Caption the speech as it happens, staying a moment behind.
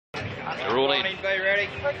They're all in. Be ready.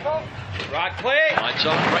 Right, clear. Lights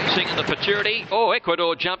on, racing in the Futurity. Oh,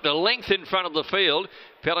 Ecuador jumped a length in front of the field.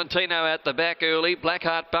 Palentino at the back early.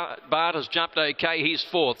 Blackheart Bart has jumped okay. He's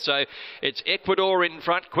fourth. So it's Ecuador in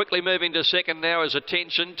front. Quickly moving to second now as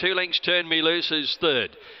Attention. 2 lengths Turn Me Loose is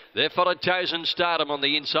third. They're followed Tosen Stardom on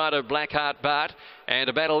the inside of Blackheart Bart. And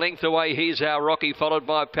about a length away, He's Our Rocky, followed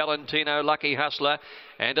by Palentino, Lucky Hustler.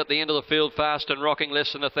 And at the end of the field, Fast and Rocking,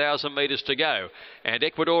 less than 1,000 metres to go. And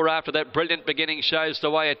Ecuador, after that brilliant beginning, shows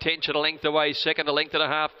the way. Attention a length away, second, a length and a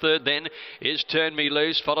half. Third then is Turn Me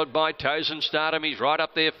Loose, followed by Tosen Stardom. He's right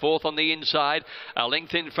up there, fourth on the inside. A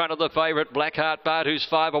length in front of the favourite, Blackheart Bart, who's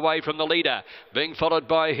 5 away from the leader. Being followed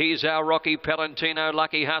by He's Our Rocky, Palentino,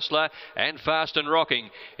 Lucky Hustler, and Fast and Rocking.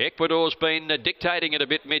 Ecuador's been dictating it a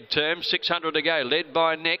bit mid-term. 600 to go, led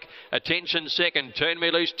by Neck. Attention second. Turn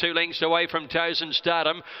Me Loose 2 lengths away from Tosen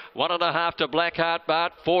Stardom. 1.5 to Blackheart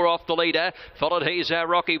Bart. 4 off the leader. Followed He's Our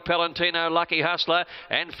Rocky, Palentino, Lucky Hustler,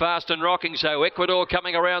 and Fast and Rocking. So Ecuador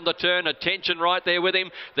coming around the turn. Attention right there with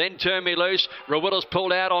him. Then Turn Me Loose. Rawilla's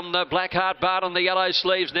pulled out on the Blackheart Bart on the yellow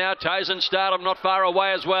sleeves now. Tosen Stardom not far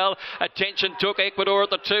away as well. Attention took Ecuador at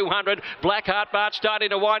the 200. Blackheart Bart starting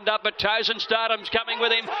to wind up, but Tosen Stardom's coming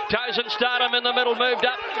with him. Tosen Stardom in the middle moved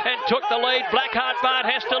up and took the lead. Blackheart Bart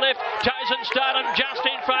has to lift. Tosen Stardom just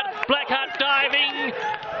in front. Blackheart diving.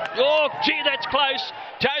 Oh, gee, that's close.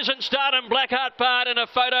 Tosen Stardom, Blackheart Bart in a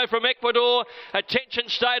photo from Ecuador. Attention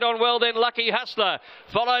stayed on well then, Lucky Hustler.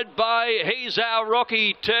 Followed by He's Our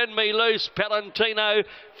Rocky, Turn Me Loose, Palentino,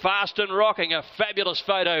 Fast and Rocking. A fabulous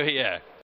photo here.